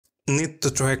Need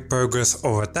to track progress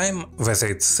over time, whether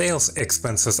it's sales,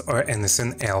 expenses or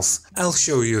anything else? I'll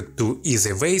show you 2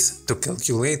 easy ways to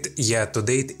calculate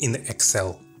year-to-date in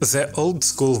Excel. The old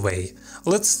school way.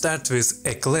 Let's start with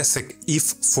a classic if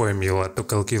formula to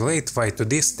calculate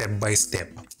Y2D step by step.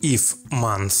 If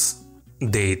month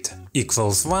date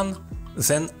equals 1,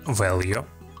 then value.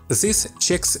 This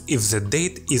checks if the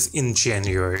date is in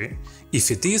January.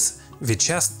 If it is, we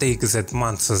just take that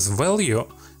month's value,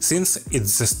 since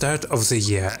it's the start of the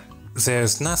year.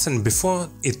 There's nothing before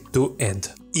it to add.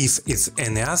 If it's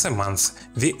any other month,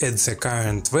 we add the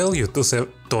current value to the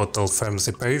total from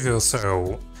the previous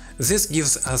row. This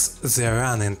gives us the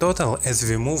running total as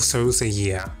we move through the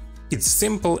year. It's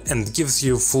simple and gives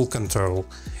you full control.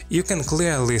 You can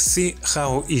clearly see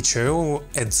how each row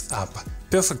adds up.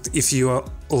 Perfect if you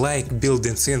like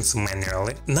building things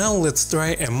manually. Now let's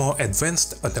try a more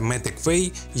advanced automatic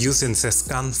way using the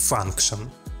scan function.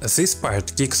 This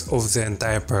part kicks off the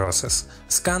entire process.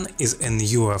 Scan is a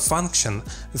newer function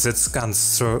that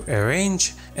scans through a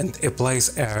range and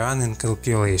applies a running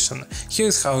calculation.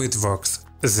 Here's how it works.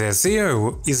 The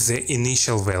 0 is the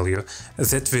initial value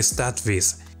that we start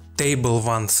with. Table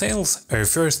 1 sales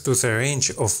refers to the range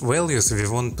of values we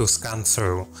want to scan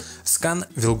through. Scan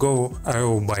will go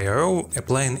row by row,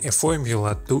 applying a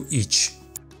formula to each.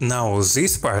 Now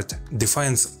this part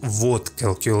defines what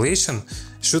calculation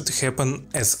should happen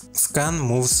as scan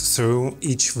moves through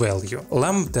each value.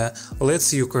 Lambda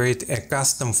lets you create a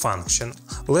custom function.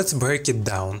 Let's break it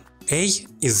down. A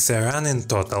is the running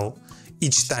total.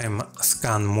 Each time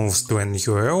scan moves to a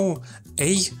new row,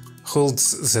 A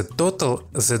holds the total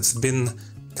that's been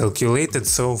calculated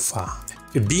so far.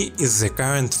 B is the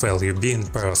current value being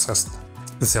processed.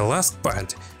 The last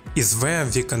part is where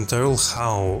we control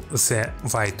how the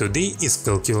Y2D is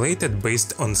calculated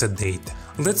based on the date.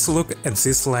 Let's look at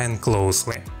this line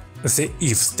closely. The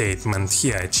if statement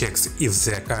here checks if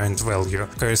the current value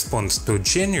corresponds to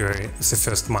January, the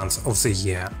first month of the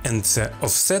year, and the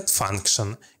offset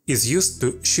function is used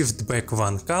to shift back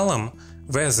one column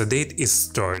where the date is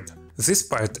stored. This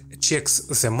part checks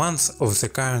the month of the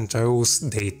current row's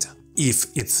date. If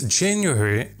it's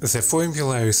January, the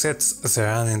formula resets the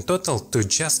running total to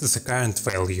just the current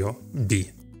value,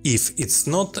 B. If it's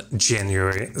not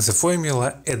January, the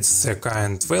formula adds the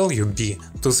current value B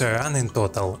to the running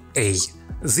total, A.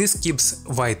 This keeps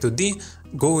Y2D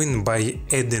going by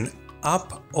adding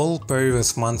up all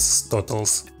previous months'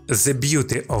 totals. The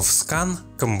beauty of scan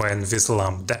combined with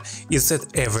Lambda is that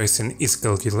everything is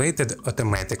calculated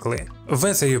automatically.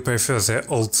 Whether you prefer the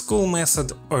old school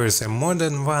method or the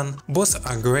modern one, both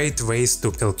are great ways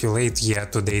to calculate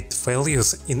year-to-date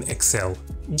values in Excel.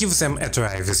 Give them a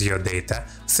try with your data,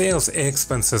 sales,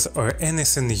 expenses or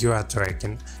anything you are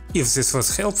tracking. If this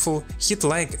was helpful, hit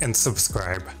like and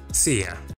subscribe. See ya!